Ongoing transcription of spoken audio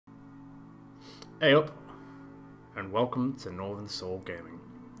Hey up, and welcome to NorthernSoul Gaming.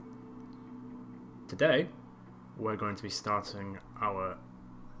 Today, we're going to be starting our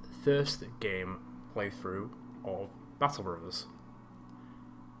first game playthrough of Battle Brothers.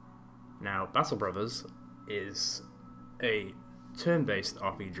 Now, Battle Brothers is a turn-based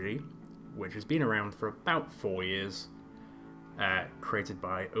RPG which has been around for about 4 years, created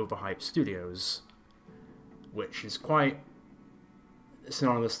by Overhyped Studios, which is quite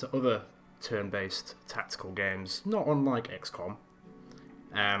synonymous to other turn-based tactical games, not unlike XCOM.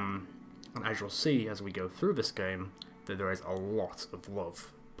 And as you'll see as we go through this game, that there is a lot of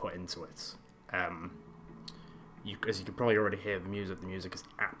love put into it. As you can probably already hear the music is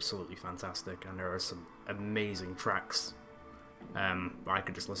absolutely fantastic, and there are some amazing tracks that I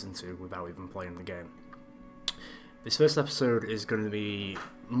could just listen to without even playing the game. This first episode is going to be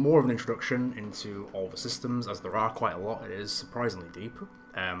more of an introduction into all the systems, as there are quite a lot. It is surprisingly deep,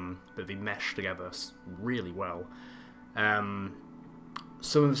 but they mesh together really well.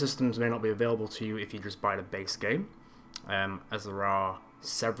 Some of the systems may not be available to you if you just buy the base game, as there are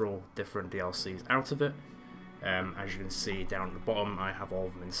several different DLCs out of it. As you can see down at the bottom, I have all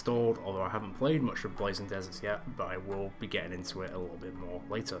of them installed, although I haven't played much of Blazing Deserts yet, but I will be getting into it a little bit more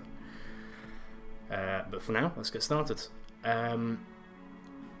later. But for now, let's get started.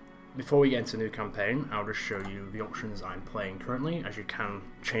 Before we get into the new campaign, I'll just show you the options I'm playing currently, as you can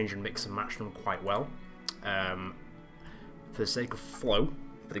change and mix and match them quite well. For the sake of flow,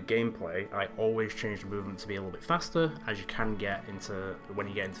 for the gameplay, I always change the movement to be a little bit faster, as you can get into, when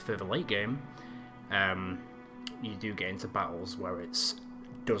you get into further late game, you do get into battles where it's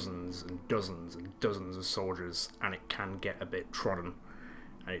dozens and dozens and dozens of soldiers, and it can get a bit trodden,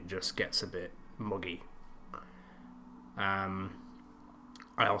 and it just gets a bit muggy.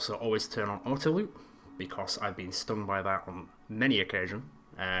 I also always turn on auto loot because I've been stung by that on many occasions.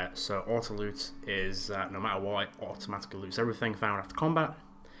 So auto loot is no matter what, it automatically loots everything found after combat,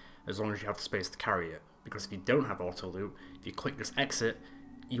 as long as you have the space to carry it. Because if you don't have auto loot, if you click just exit,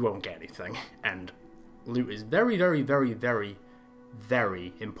 you won't get anything. And loot is very, very, very, very,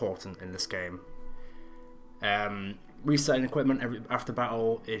 very important in this game. Resetting equipment after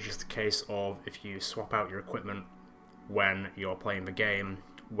battle is just a case of if you swap out your equipment when you're playing the game,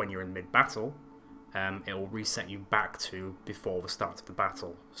 when you're in mid-battle, it will reset you back to before the start of the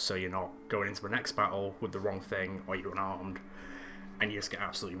battle, so you're not going into the next battle with the wrong thing, or you're unarmed, and you just get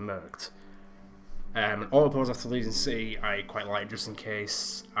absolutely murked. All the pause after leaving C, I quite like, just in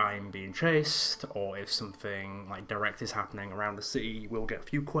case I'm being chased, or if something like direct is happening around the city. We'll get a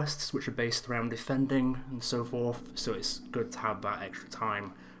few quests which are based around defending and so forth, so it's good to have that extra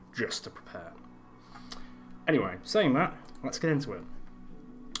time just to prepare. Anyway, saying that, let's get into it.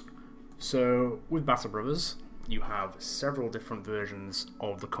 So, with Battle Brothers, you have several different versions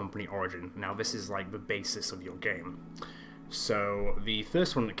of the company origin. Now, this is like the basis of your game. So, the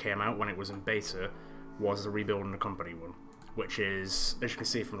first one that came out when it was in beta was the Rebuilding the Company one, which is, as you can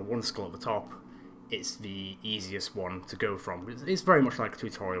see from the one skull at the top, it's the easiest one to go from. It's very much like a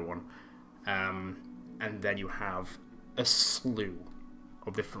tutorial one. And then you have a slew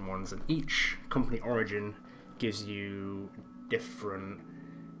of different ones, and each company origin gives you different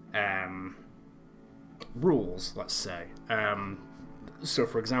rules, let's say. So,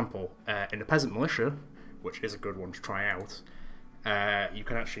 for example, in the Peasant Militia, which is a good one to try out, you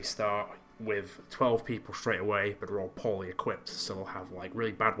can actually start with 12 people straight away, but they're all poorly equipped, so they'll have like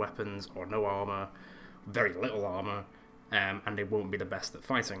really bad weapons or no armor, very little armor, and they won't be the best at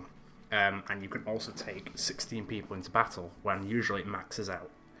fighting. And you can also take 16 people into battle, when usually it maxes out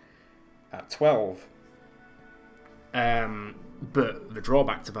at 12. But the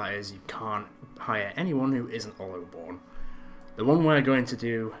drawback to that is you can't hire anyone who isn't a lowborn. The one we're going to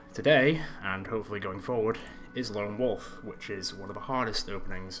do today, and hopefully going forward, is Lone Wolf, which is one of the hardest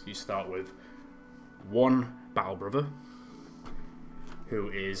openings. You start with one battle brother, who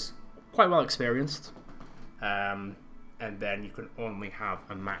is quite well experienced, and then you can only have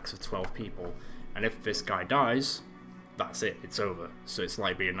a max of 12 people, and if this guy dies, that's it, it's over. So it's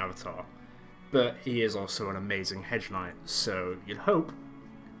like being an avatar. But he is also an amazing hedge knight, so you'd hope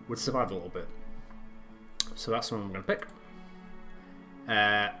would survive a little bit. So that's the one I'm going to pick.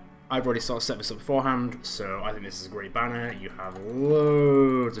 I've already sort of set this up beforehand, so I think this is a great banner. You have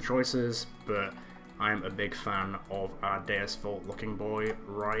loads of choices, but I'm a big fan of our Deus Vult looking boy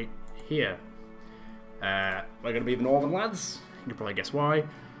right here. We're going to be the Northern lads. You can probably guess why.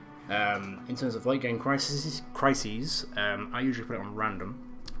 In terms of late game crises, I usually put it on random.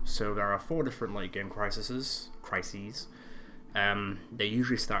 So there are 4 different late game crises. They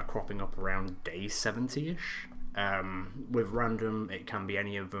usually start cropping up around day 70-ish, With random, it can be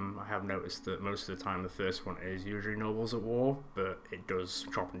any of them. I have noticed that most of the time the first one is usually nobles at war, but it does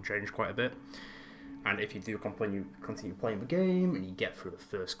chop and change quite a bit. And if you do continue playing the game and you get through the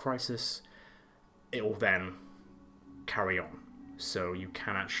first crisis, it will then carry on. So you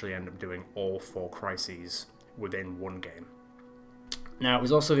can actually end up doing all 4 crises within one game. Now,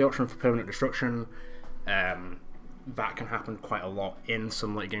 there's also the option for permanent destruction. That can happen quite a lot in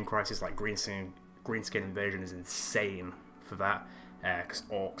some late game crises, like Greenskin Invasion is insane for that, because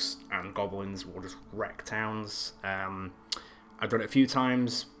orcs and goblins will just wreck towns. I've done it a few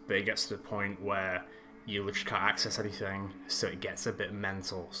times, but it gets to the point where you literally can't access anything, so it gets a bit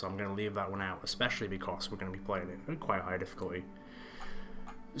mental. So I'm going to leave that one out, especially because we're going to be playing it at quite high difficulty.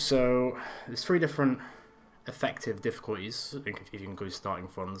 So there's 3 different effective difficulties, if you include starting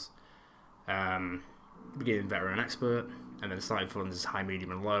funds. Beginning, veteran, and expert, and then starting funds is high,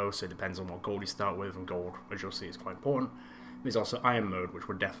 medium, and low, so it depends on what gold you start with, and gold, as you'll see, is quite important. There's also iron mode, which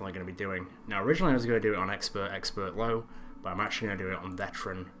we're definitely going to be doing. Now, originally I was going to do it on expert, low, but I'm actually going to do it on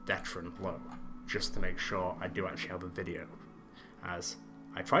veteran, low, just to make sure I do actually have a video, as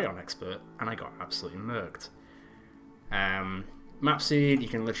I tried on expert, and I got absolutely murked. Map seed, you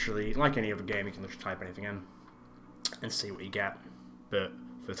can literally, like any other game, you can literally type anything in, and see what you get, but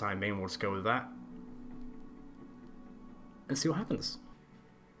for the time being, we'll just go with that, and see what happens.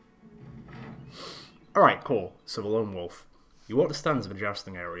 Alright, cool. So the lone wolf. You walk the stands of a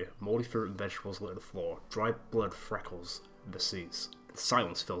jousting area. Moldy fruit and vegetables litter the floor. Dry blood freckles the seats. And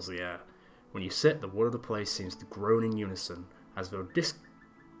silence fills the air. When you sit, the wood of the place seems to groan in unison, as though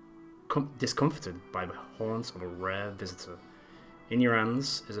discomforted by the haunts of a rare visitor. In your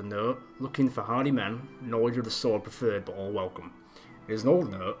hands is a note looking for hardy men, knowledge of the sword preferred but all welcome. It is an old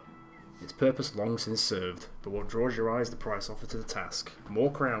note, its purpose long since served, but what draws your eyes the price offered to the task.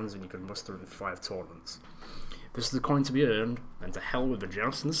 More crowns than you can muster in 5 tournaments. This is the coin to be earned, and to hell with the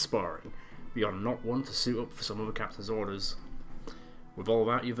joust and the sparring. We are not one to suit up for some other captain's orders. With all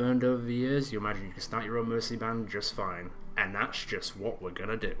that you've earned over the years, you imagine you can start your own mercy band just fine. And that's just what we're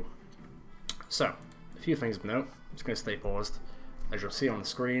gonna do. So, a few things to note. I'm just gonna stay paused. As you'll see on the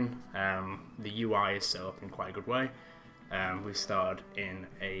screen, the UI is set up in quite a good way. We started in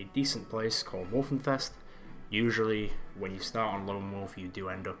a decent place called Wolfenfest. Usually when you start on Lone Wolf you do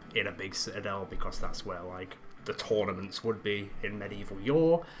end up in a big citadel, because that's where like the tournaments would be in medieval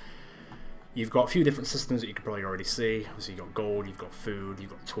yore. You've got a few different systems that you can probably already see. So you've got gold, you've got food,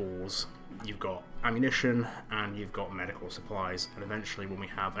 you've got tools, you've got ammunition, and you've got medical supplies. And eventually when we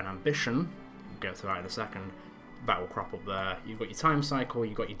have an ambition, we'll get to that in a second, that will crop up there. You've got your time cycle,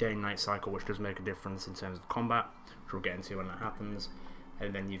 you've got your day and night cycle, which does make a difference in terms of combat, which we'll get into when that happens.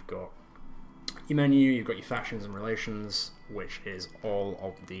 And then you've got your menu, you've got your factions and relations, which is all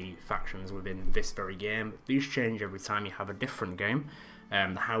of the factions within this very game. These change every time you have a different game.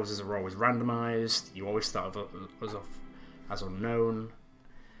 The houses are always randomized, you always start as unknown.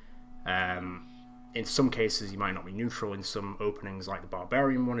 In some cases you might not be neutral. In some openings, like the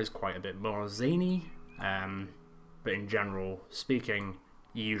barbarian one, is quite a bit more zany. But in general speaking,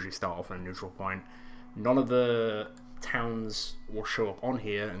 you usually start off on a neutral point. None of the towns will show up on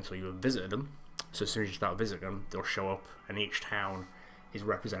here until you have visited them. So as soon as you start visiting them, they'll show up, and each town is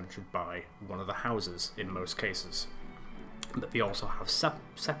represented by one of the houses in most cases. But they also have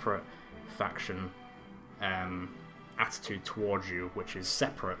separate faction attitude towards you, which is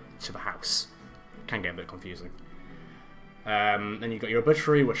separate to the house. Can get a bit confusing. Then you've got your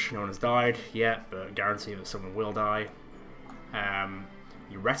obituary, which no one has died yet, but guarantee that someone will die.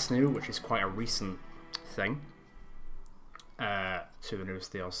 Your retinue, which is quite a recent thing to the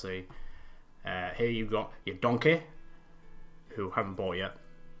newest DLC. Here you've got your donkey, who haven't bought yet,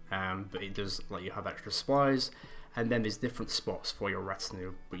 but it does let you have extra supplies. And then there's different spots for your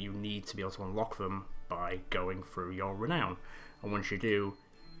retinue, but you need to be able to unlock them by going through your renown. And once you do,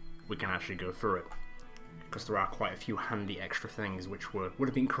 we can actually go through it, because there are quite a few handy extra things which would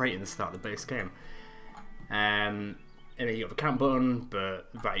have been great in the start of the base game. And then you got the camp button, but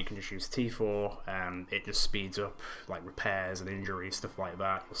that you can just use T for. It just speeds up like repairs and injuries, stuff like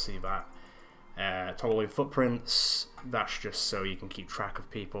that. You'll see that. Toggling footprints, that's just so you can keep track of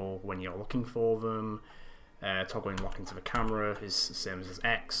people when you're looking for them. Toggling lock into the camera is the same as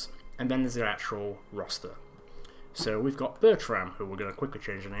X. And then there's the actual roster. So we've got Bertram, who we're going to quickly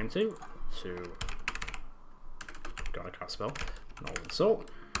change the name to God, I can't spell, NorthernSoul.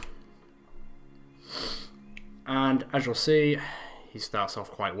 And as you'll see, he starts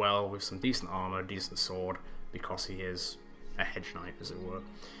off quite well with some decent armor, decent sword, because he is a hedge knight, as it were.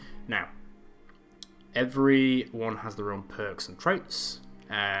 Now, everyone has their own perks and traits,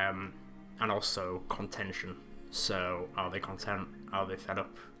 and also contention. So are they content? Are they fed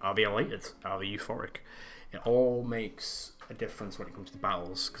up? Are they elated? Are they euphoric? It all makes a difference when it comes to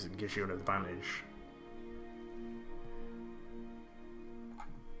battles, because it gives you an advantage.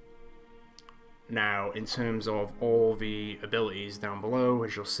 Now, in terms of all the abilities down below,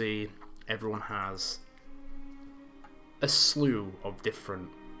 as you'll see, everyone has a slew of different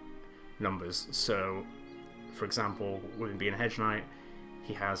numbers. So, for example, with him being a Hedge Knight,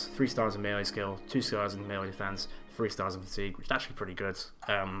 he has 3 stars in melee skill, 2 stars in melee defense, 3 stars in fatigue, which is actually pretty good.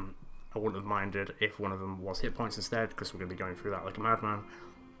 I wouldn't have minded if one of them was hit points instead, because we're going to be going through that like a madman,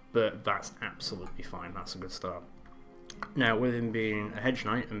 but that's absolutely fine. That's a good start. Now, with him being a Hedge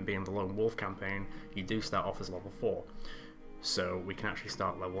Knight and being the Lone Wolf campaign, you do start off as level 4, so we can actually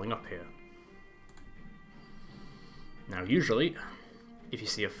start leveling up here. Now, usually, if you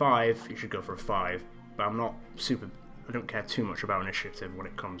see a 5, you should go for a 5, but I don't care too much about initiative when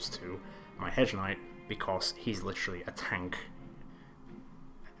it comes to my Hedge Knight, because he's literally a tank.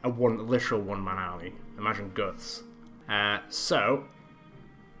 A literal one-man army. Imagine Guts. So,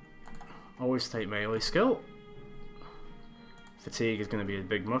 always take melee skill. Fatigue is going to be a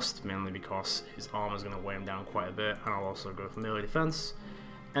big must, mainly because his armor is going to weigh him down quite a bit, and I'll also go for melee defense.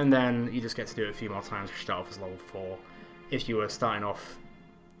 And then you just get to do it a few more times if you start off as level 4. If you were starting off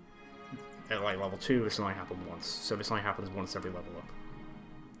at like level 2, this only happened once. So this only happens once every level up.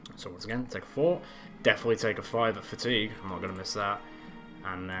 So once again, take a 4. Definitely take a 5 at fatigue, I'm not going to miss that.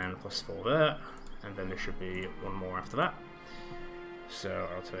 And then plus 4 there, and then there should be one more after that. So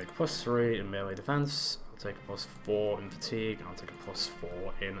I'll take plus 3 in melee defense, I'll take a plus 4 in fatigue, and I'll take a plus 4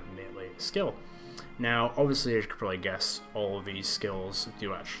 in melee skill. Now, obviously, as you could probably guess, all of these skills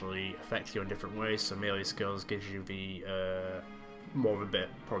do actually affect you in different ways. So melee skills gives you the more of a bit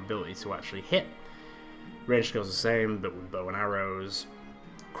probability to actually hit. Range skills are the same, but with bow and arrows,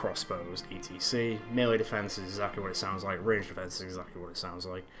 crossbows, etc. Melee defense is exactly what it sounds like. Range defense is exactly what it sounds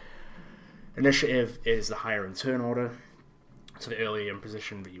like. Initiative is the higher in turn order, so the earlier in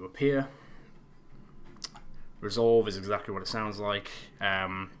position that you appear. Resolve is exactly what it sounds like.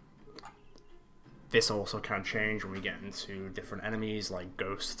 This also can change when we get into different enemies like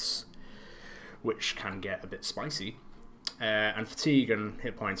ghosts, which can get a bit spicy. And fatigue and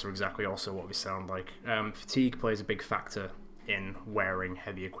hit points are exactly also what they sound like. Fatigue plays a big factor in wearing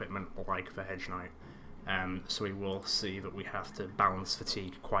heavy equipment like the Hedge Knight. So we will see that we have to balance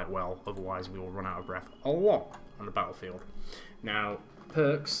fatigue quite well, otherwise we will run out of breath a lot on the battlefield. Now,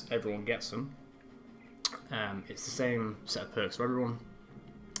 perks, everyone gets them. It's the same set of perks for everyone.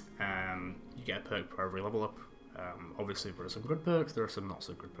 You get a perk for every level up. Obviously there are some good perks, there are some not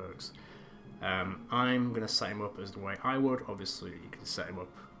so good perks. I'm going to set him up as the way I would. Obviously you can set him up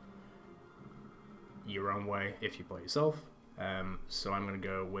your own way if you play yourself. So I'm going to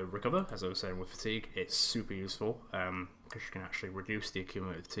go with Recover, as I was saying with Fatigue. It's super useful, because you can actually reduce the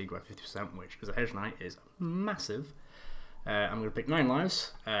accumulated fatigue by 50%, which as a Hedge Knight is massive. I'm going to pick 9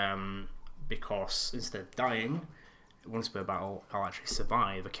 lives, because instead of dying once per battle, I'll actually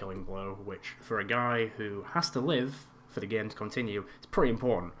survive a killing blow, which for a guy who has to live for the game to continue, it's pretty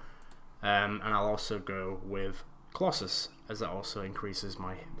important. And I'll also go with Colossus, as that also increases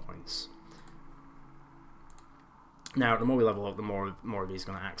my hit points. Now, the more we level up, the more of these are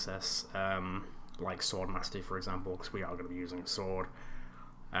going to access, like Sword Mastery, for example, because we are going to be using a sword,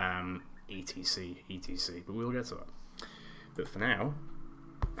 etc, but we'll get to that. But for now,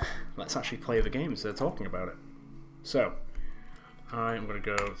 let's actually play the game instead of talking about it. So, I'm going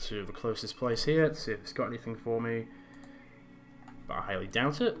to go to the closest place here to see if it's got anything for me, but I highly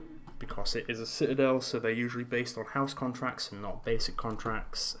doubt it, because it is a citadel, so they're usually based on house contracts and not basic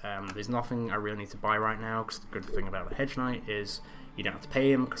contracts. There's nothing I really need to buy right now, because the good thing about a Hedge Knight is you don't have to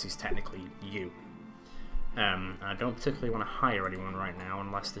pay him, because he's technically you. I don't particularly want to hire anyone right now,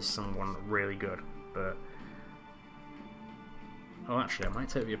 unless there's someone really good, but... Oh, actually, I might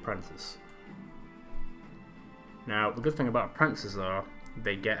take the Apprentice. Now, the good thing about apprentices are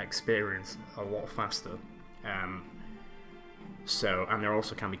they get experience a lot faster, and they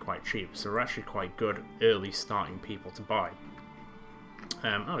also can be quite cheap, so they're actually quite good early starting people to buy.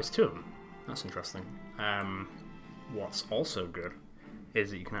 Oh, it's 2 of them. That's interesting. What's also good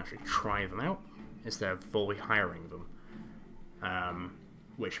is that you can actually try them out instead of fully hiring them,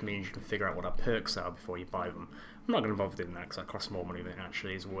 which means you can figure out what our perks are before you buy them. I'm not going to bother doing that because that costs more money than it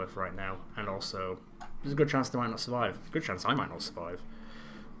actually is worth right now, and also there's a good chance they might not survive. A good chance I might not survive.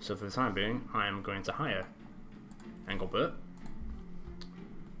 So for the time being, I am going to hire Engelbert.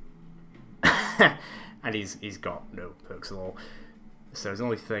 And he's got no perks at all. So his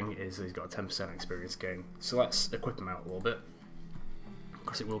only thing is he's got a 10% experience gain. So let's equip him out a little bit.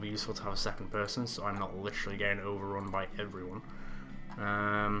 because it will be useful to have a second person, so I'm not literally getting overrun by everyone.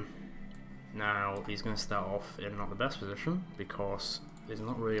 Now, he's going to start off in not the best position, because there's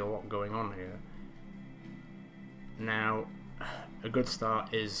not really a lot going on here. Now, a good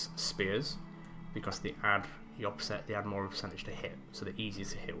start is spears, because they add more of a percentage to hit, so they're easier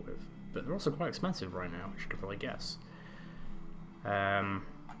to hit with. But they're also quite expensive right now, which you could probably guess.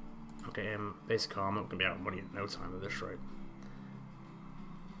 Okay, basic armor, going to be out of money in no time at this rate.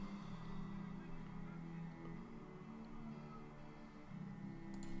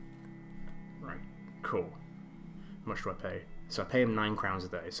 Right, cool. How much do I pay? So I pay him 9 crowns a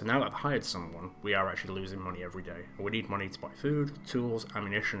day. So now that I've hired someone, we are actually losing money every day. And we need money to buy food, tools,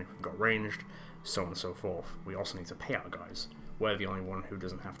 ammunition if we've got ranged, so on and so forth. We also need to pay our guys. We're the only one who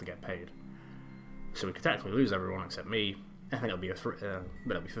doesn't have to get paid. So we could technically lose everyone except me. I think it'll be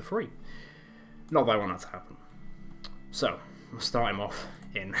for free. Not that I want that to happen. So, I'll start him off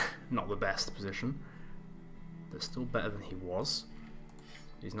in not the best position, but still better than he was.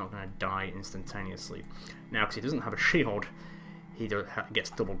 He's not going to die instantaneously. Now, because he doesn't have a shield, he gets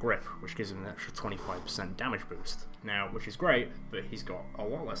double grip, which gives him an extra 25% damage boost. Now, which is great, but he's got a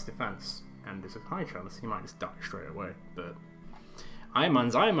lot less defense, and there's a high chance he might just die straight away. But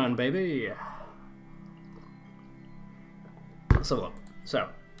Ironman's Iron Man, baby! Let's have a look. So,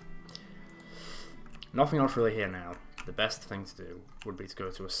 nothing else really here now. The best thing to do would be to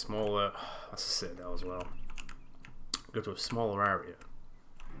go to a smaller... That's a citadel as well. Go to a smaller area.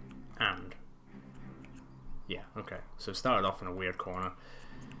 And... yeah, okay. So started off in a weird corner.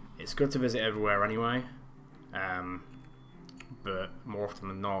 It's good to visit everywhere anyway. But more often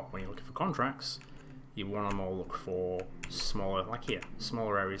than not, when you're looking for contracts, you want to more look for smaller, like here,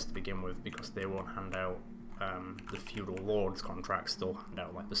 smaller areas to begin with, because they won't hand out the feudal lords contracts. Still hand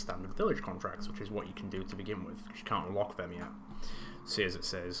out like the standard village contracts, which is what you can do to begin with, because you can't unlock them yet. See, as it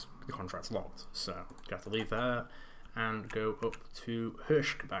says, the contract's locked, so you have to leave there and go up to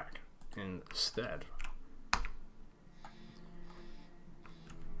Hirschback instead.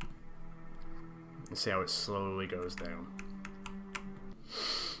 And see how it slowly goes down.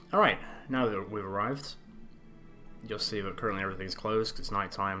 Alright, now that we've arrived, you'll see that currently everything's closed because it's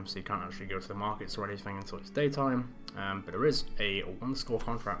night time, so you can't actually go to the markets or anything until it's daytime. But there is a 1-score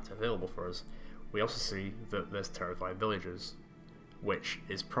contract available for us. We also see that there's terrified villagers, which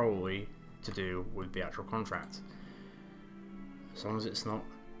is probably to do with the actual contract. As long as it's not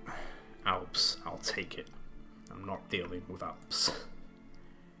Alps, I'll take it. I'm not dealing with Alps.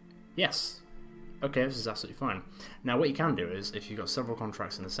 Yes. Okay, this is absolutely fine. Now what you can do is, if you've got several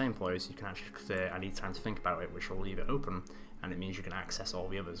contracts in the same place, you can actually say, I need time to think about it, which will leave it open, and it means you can access all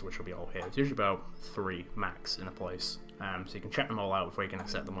the others, which will be all here. It's usually about 3 max in a place, so you can check them all out before you can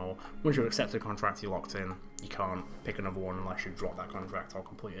accept them all. Once you've accepted a contract, you're locked in. You can't pick another one unless you drop that contract or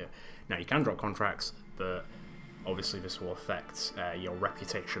complete it. Now you can drop contracts, but obviously this will affect your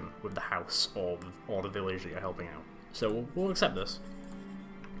reputation with the house or the village that you're helping out. So we'll accept this.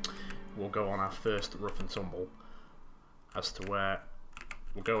 We'll go on our first rough and tumble. As to where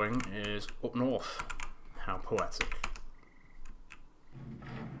we're going is up north. How poetic.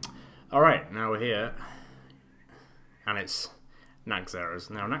 Alright, now we're here. And it's Nagzaras.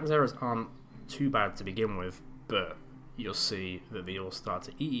 Now Nagzaras aren't too bad to begin with, but you'll see that they all start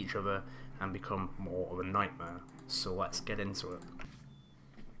to eat each other and become more of a nightmare. So let's get into it.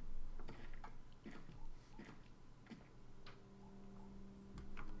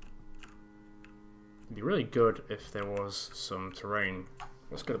 It'd be really good if there was some terrain.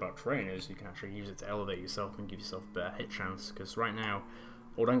 What's good about terrain is you can actually use it to elevate yourself and give yourself a better hit chance, because right now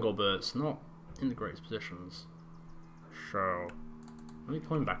Old Engelbert's not in the greatest positions. So let me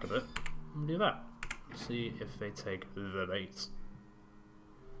pull him back a bit and do that. See if they take the bait.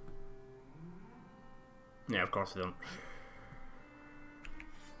 Yeah, of course they don't.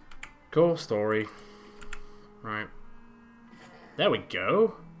 Cool story. Right. There we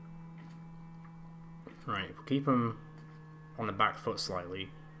go. Right, if we keep him on the back foot slightly,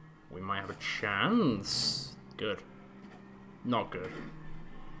 we might have a chance. Good. Not good.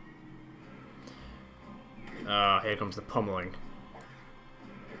 Here comes the pummeling.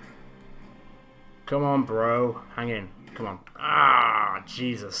 Come on, bro. Hang in. Come on. Ah,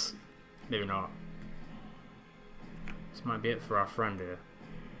 Jesus. Maybe not. This might be it for our friend here.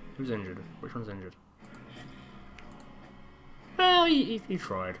 Who's injured? Which one's injured? Well, he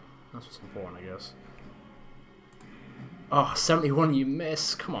tried. That's what's important, I guess. Oh, 71 you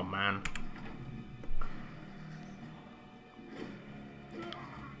miss. Come on, man.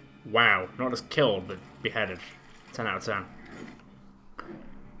 Wow. Not just killed, but beheaded. 10 out of 10.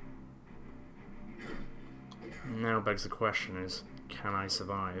 Now begs the question is, Can I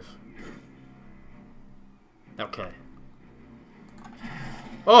survive? Okay.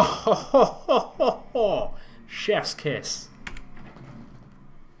 Oh, ho, ho, ho, ho, ho. Chef's kiss.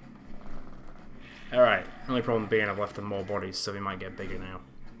 Alright, only problem being I've left them more bodies, so he might get bigger now.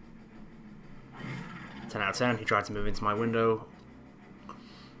 10 out of 10, he tried to move into my window,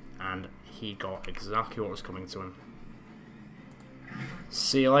 and he got exactly what was coming to him.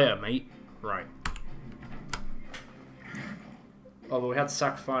 See you later, mate. Right. Although we had to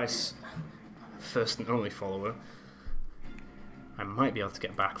sacrifice first and only follower, I might be able to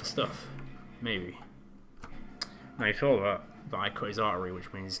get back for stuff. Maybe. Now you saw that I cut his artery,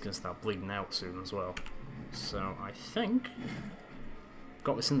 which means he's going to start bleeding out soon as well. So I think...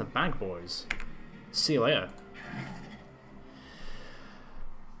 got this in the bag, boys. See you later.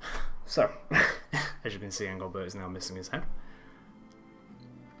 So, as you can see, Engelbert is now missing his head.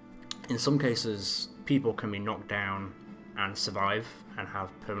 In some cases, people can be knocked down and survive and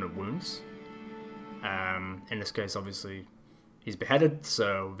have permanent wounds. In this case, obviously, he's beheaded,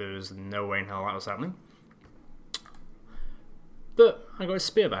 so there's no way in hell that was happening. But I got his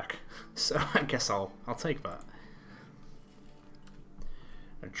spear back, so I guess I'll take that.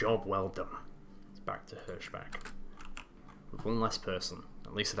 A job well done. It's back to Hirschback. With one less person.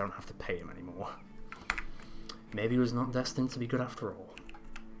 At least I don't have to pay him anymore. Maybe he was not destined to be good after all.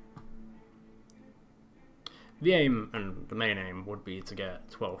 The aim, and the main aim, would be to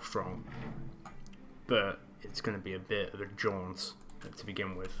get 12 strong. But it's going to be a bit of a jaunt to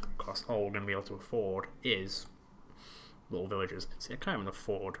begin with, because all we're going to be able to afford is little villages. See, I can't even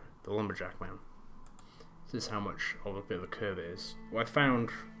afford the lumberjack man. This is how much of a bit of a curve it is. What I found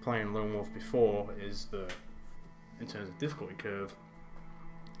playing Lone Wolf before is that, in terms of difficulty curve,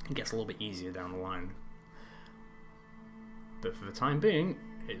 it gets a little bit easier down the line. But for the time being,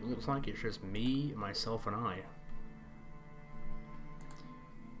 it looks like it's just me, myself, and I.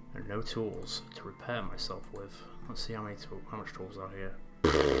 And no tools to repair myself with. Let's see how much tools are here.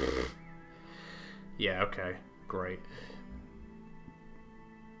 Yeah, okay, great.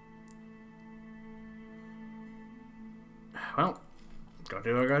 Well, gotta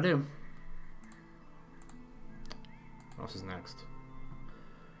do what I gotta do. What else is next?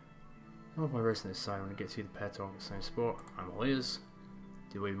 I love my racing this side when I get to the pair talk at the same spot. I'm all ears.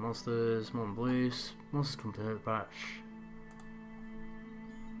 Do we monsters, Modern Blues, monsters come to hurt batch.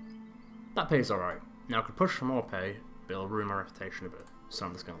 That pays alright. Now I could push for more pay, but it'll ruin my reputation a bit, so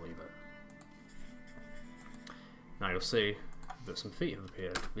I'm just gonna leave it. Now you'll see that some feet have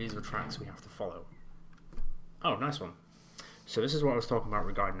appeared. These are the tracks we have to follow. Oh, nice one. So this is what I was talking about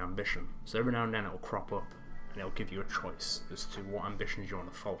regarding ambition. So every now and then it'll crop up, and it'll give you a choice as to what ambitions you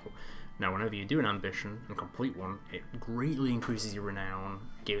want to follow. Now whenever you do an ambition and complete one, it greatly increases your renown,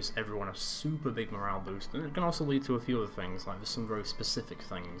 gives everyone a super big morale boost, and it can also lead to a few other things, like there's some very specific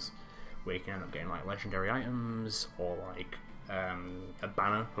things where you can end up getting like legendary items, or like a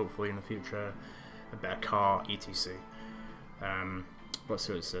banner, hopefully in the future, a better car, etc. Let's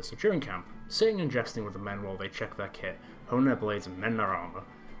see what it says. So during camp, sitting and jesting with the men while they check their kit, hone their blades and mend their armour,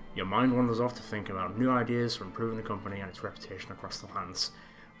 your mind wanders off to think about new ideas for improving the company and its reputation across the lands.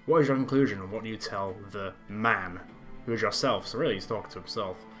 What is your conclusion, and what do you tell the man, who is yourself? So really he's talking to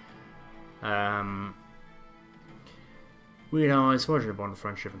himself. We and allies forged a bond of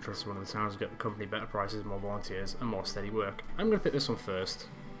friendship and trusted one of the towns to get the company better prices, more volunteers, and more steady work. I'm going to pick this one first,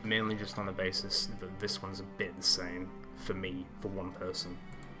 mainly just on the basis that this one's a bit insane for me, for one person.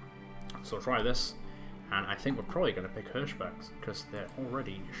 So I'll try this, and I think we're probably going to pick Hirschbacks, because they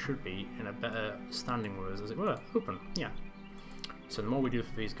already should be in a better standing with us, as it were. Open, yeah. So the more we do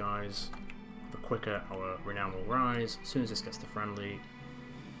for these guys, the quicker our renown will rise. As soon as this gets to friendly,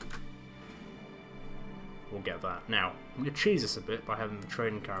 we'll get that. Now, I'm going to cheese this a bit by having the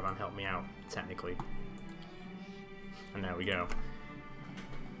trading caravan help me out, technically. And there we go.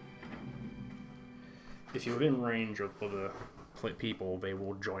 If you're within range of other people, they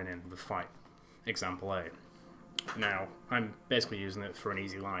will join in the fight. Example A. Now, I'm basically using it for an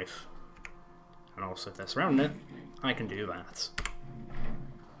easy life. And also, if they're surrounding it, I can do that.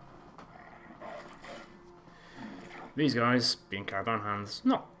 These guys, being caravan hands,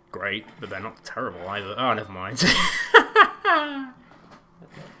 not great, but they're not terrible either. Oh, never mind.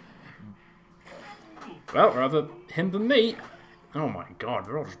 Well, rather him than me. Oh my god,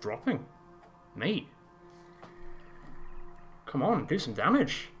 they're all just dropping. Me. Come on, do some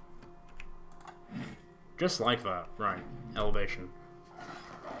damage. Just like that. Right, elevation.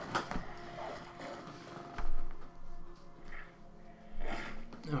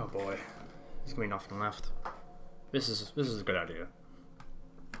 Oh boy, there's gonna be nothing left. This is a good idea.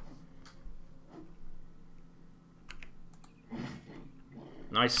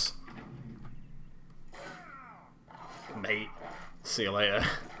 Nice. Mate. See you later.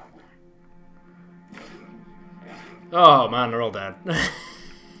 Oh man, they're all dead.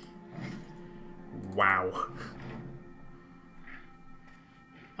 Wow.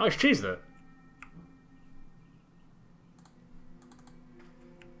 Oh, it's cheesed it.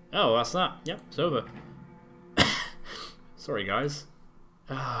 Oh, that's that. Yep, it's over. Sorry, guys.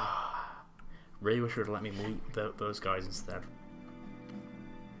 Really wish you would let me loot those guys instead.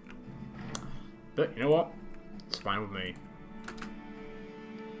 But you know what? It's fine with me.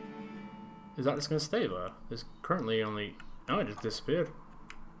 Is that just going to stay there? There's currently only... Oh, it just disappeared.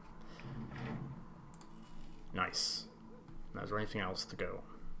 Nice. Now, is there anything else to go?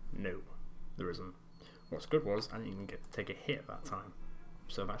 No, there isn't. What's good was I didn't even get to take a hit that time.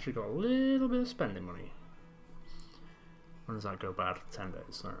 So I've actually got a little bit of spending money. When does that go bad? 10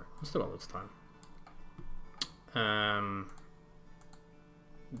 days. Alright, I've still got loads of time.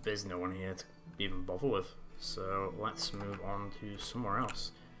 There's no one here to even bother with. So let's move on to somewhere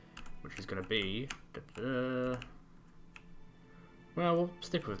else. Which is going to be... well, we'll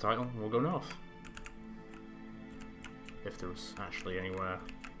stick with the title and we'll go north. If there was actually anywhere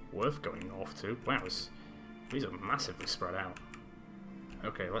worth going north to. Wow, these are massively spread out.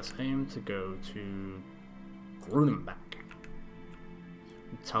 Okay, let's aim to go to Grunenbach.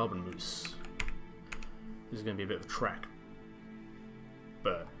 Taubenmoos. This is going to be a bit of a trek.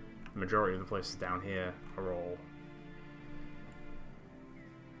 But the majority of the places down here are all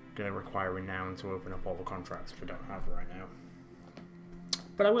going to require renown to open up all the contracts, which I don't have right now.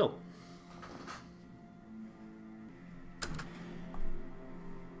 But I will.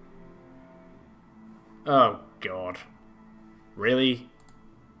 Oh god. Really?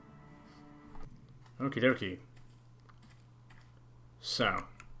 Okie dokie. So,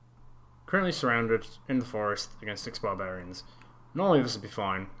 currently surrounded in the forest against 6 barbarians. Normally this would be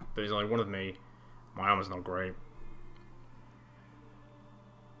fine, but there's only one of me. My armor's not great.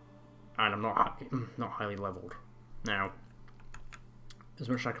 And I'm not highly leveled. Now, as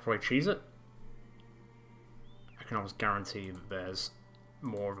much as I could probably cheese it, I can almost guarantee that there's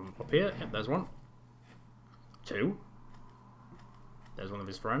more of them up here. Yep, there's one. 2. There's one of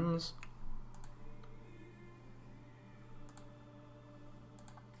his friends.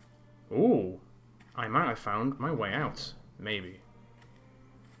 Ooh, I might have found my way out. Maybe.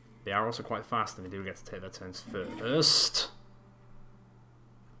 They are also quite fast and they do get to take their turns first.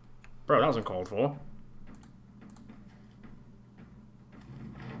 Bro, that was uncalled for.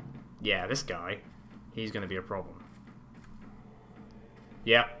 Yeah, this guy, he's going to be a problem.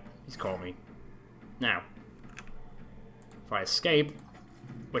 Yep, he's caught me. Now, if I escape,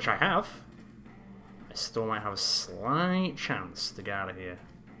 which I have, I still might have a slight chance to get out of here.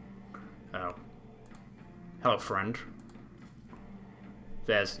 Oh. Hello, friend.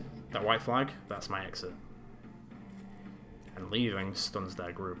 There's that white flag. That's my exit. And leaving stuns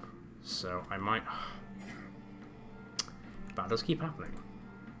their group. So I might... That does keep happening.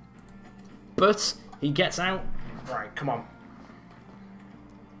 But he gets out. Right, come on.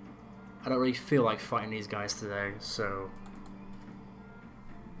 I don't really feel like fighting these guys today, so...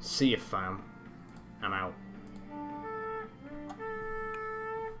 See you, fam. I'm out.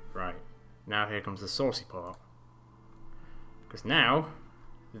 Right. Now here comes the saucy part. Because now,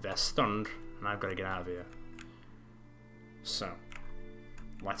 they're stunned, and I've got to get out of here. So,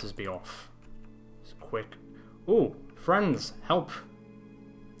 let us be off. It's quick. Ooh, friends, help!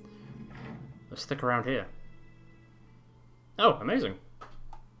 Let's stick around here. Oh, amazing.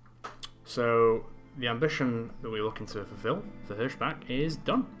 So, the ambition that we're looking to fulfill for Hirschbach is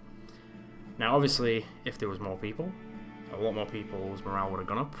done. Now, obviously, if there was more people, a lot more people's morale would have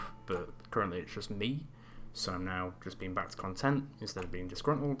gone up, but currently it's just me, so I'm now just being back to content instead of being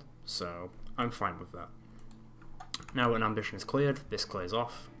disgruntled, so I'm fine with that. Now when ambition is cleared, this clears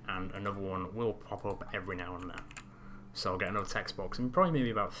off, and another one will pop up every now and then. So I'll get another text box in probably maybe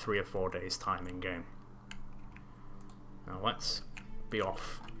about 3 or 4 days time in game. Now let's be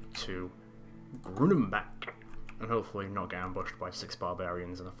off to Grunenbach, and hopefully not get ambushed by 6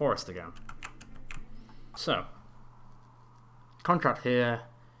 barbarians in the forest again. So, contract here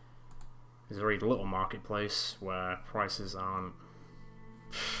is a very little marketplace where prices aren't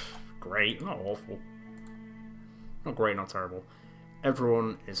great, not awful. Not great, not terrible.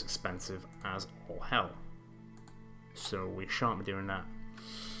 Everyone is expensive as all hell. So we shan't be doing that.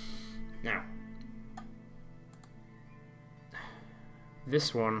 Now,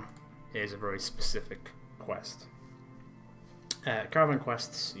 this one is a very specific quest. Caravan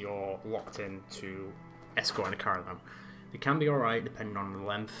quests, you're locked in to escorting a caravan. They can be alright depending on the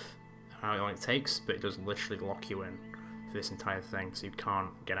length, how long it takes, but it does literally lock you in for this entire thing, so you can't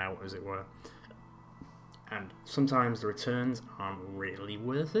get out, as it were. And sometimes the returns aren't really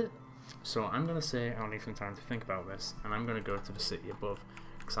worth it, so I'm going to say I'll need some time to think about this, and I'm going to go to the city above,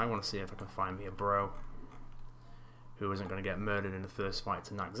 because I want to see if I can find me a bro who isn't going to get murdered in the first fight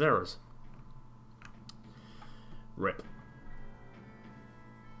to Nax Zeros. Rip.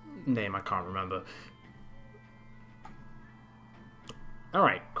 Name I can't remember.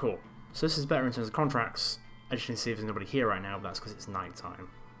 Alright, cool. So this is better in terms of contracts. I just need to see if there's nobody here right now, but that's because it's night time.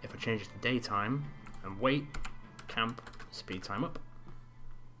 If I change it to daytime and wait, camp, speed time up.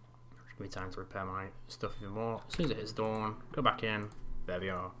 Give me time to repair my stuff even more. As soon as it hits dawn, go back in. There we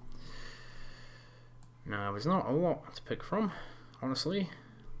are. Now, there's not a lot to pick from, honestly,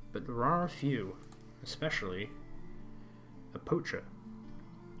 but there are a few, especially a poacher,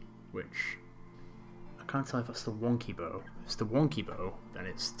 which I can't tell if that's the wonky bow. If it's the wonky bow, then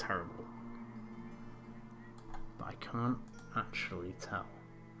it's terrible. But I can't actually tell.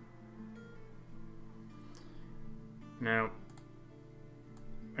 Now,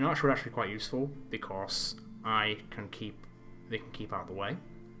 an archer would actually be quite useful because they can keep out of the way.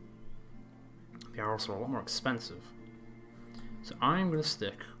 They are also a lot more expensive. So I'm going to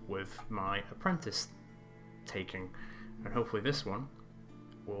stick with my apprentice taking, and hopefully this one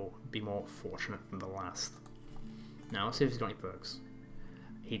will be more fortunate than the last. Now let's see if he's got any perks.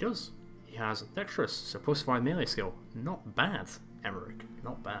 He does. He has dexterous, so +5 melee skill. Not bad, Emmerich.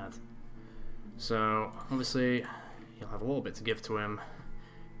 Not bad. So obviously he'll have a little bit to give to him.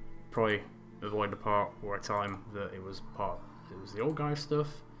 Probably avoid the part where I tell him that it was the old guy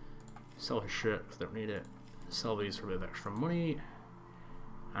stuff. Sell his shit because I don't need it. Sell these for a bit of extra money.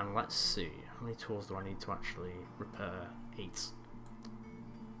 And let's see, how many tools do I need to actually repair? 8.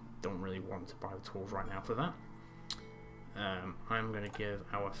 Don't really want to buy the tools right now for that. I'm going to give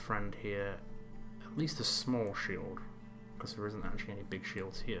our friend here at least a small shield, because there isn't actually any big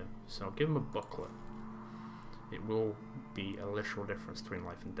shields here. So I'll give him a buckler. It will be a literal difference between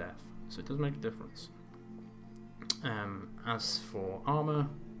life and death, so it does make a difference. As for armor,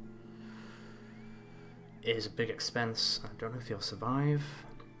 it is a big expense. I don't know if he'll survive,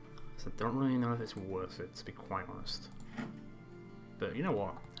 so I don't really know if it's worth it, to be quite honest. But you know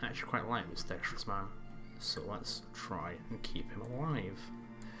what? I actually quite like this dexterous man, so let's try and keep him alive.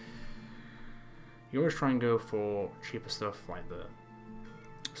 You always try and go for cheaper stuff, like the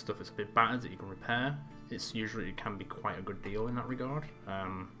stuff that's a bit battered that you can repair. It can be quite a good deal in that regard.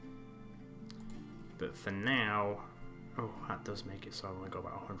 But for now, oh, that does make it so I've only got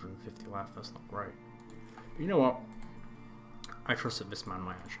about 150 left. That's not great. But you know what? I trust that this man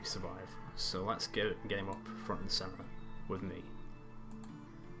might actually survive. So let's get him up front and center with me.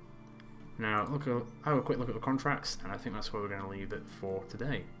 Now, have a quick look at the contracts, and I think that's where we're going to leave it for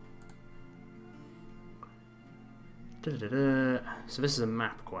today. So this is a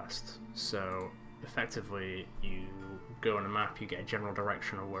map quest. So effectively, you go on a map, you get a general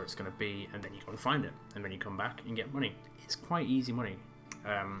direction of where it's going to be, and then you go and find it, and then you come back and get money. It's quite easy money.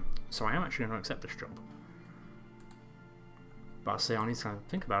 So I am actually going to accept this job. But I'll say I'll need time to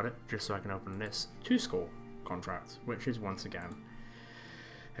think about it, just so I can open this 2-score contract, which is once again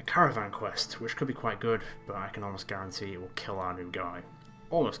a caravan quest, which could be quite good, but I can almost guarantee it will kill our new guy.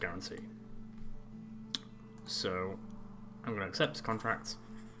 Almost guarantee. So I'm going to accept this contract,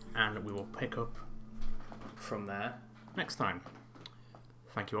 and we will pick up from there next time.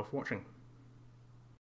 Thank you all for watching.